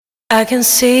I can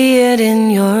see it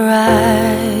in your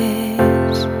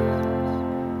eyes.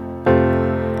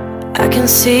 I can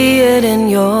see it in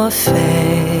your face.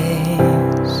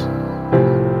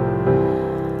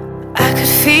 I could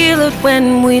feel it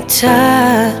when we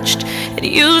touched. It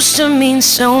used to mean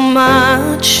so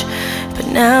much, but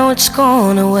now it's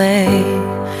gone away.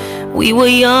 We were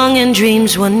young and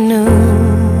dreams were new,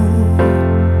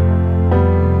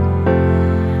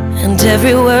 and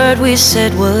every word we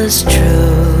said was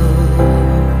true.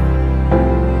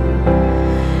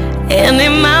 Any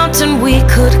mountain we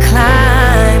could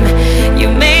climb, you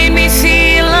made me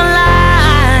feel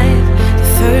alive. The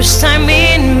first time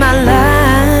in my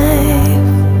life.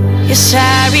 Yes,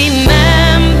 I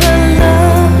remember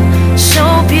love,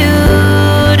 so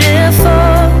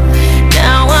beautiful.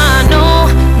 Now I know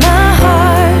my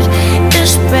heart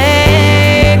is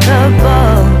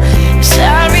breakable. Yes, I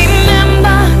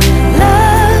remember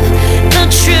love, the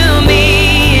true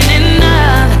meaning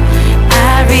of. I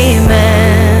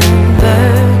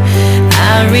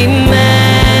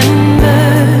remember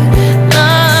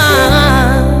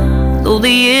love, though the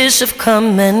years have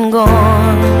come and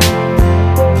gone.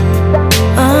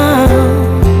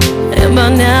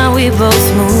 But now we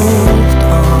both moved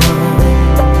on.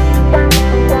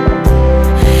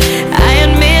 I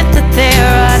admit that there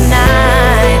are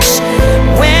nights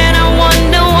when I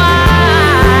wonder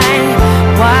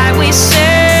why we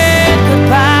said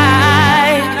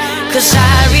goodbye. 'Cause I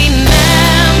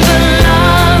remember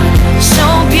love so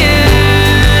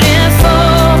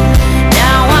beautiful.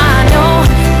 Now I know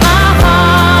my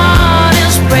heart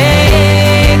is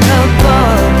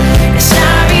breakable. Yes, I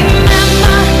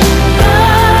remember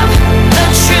love, the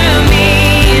true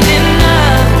meaning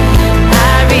of. I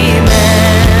remember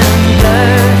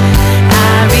love.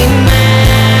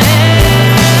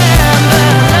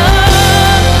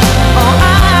 Oh,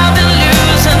 I've been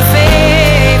losing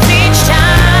faith each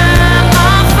time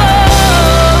I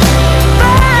fall,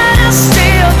 but I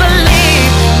still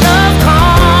believe love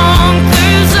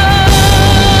conquers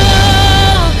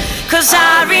all. 'Cause I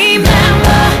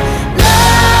remember love.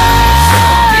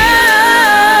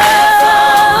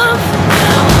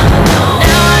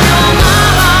 Now I know my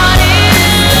heart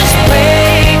is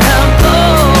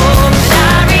breakable. But I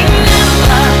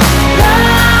remember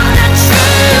love, the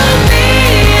true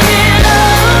meaning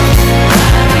of.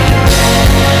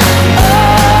 Oh,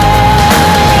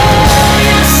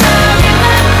 yes, I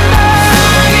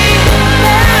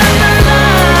remember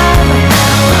love.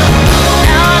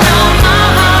 Now I know my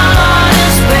heart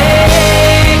is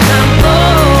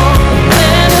breakable.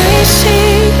 When I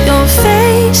see your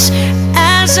face,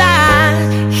 as I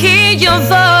hear your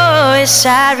voice, I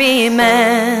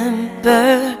remember.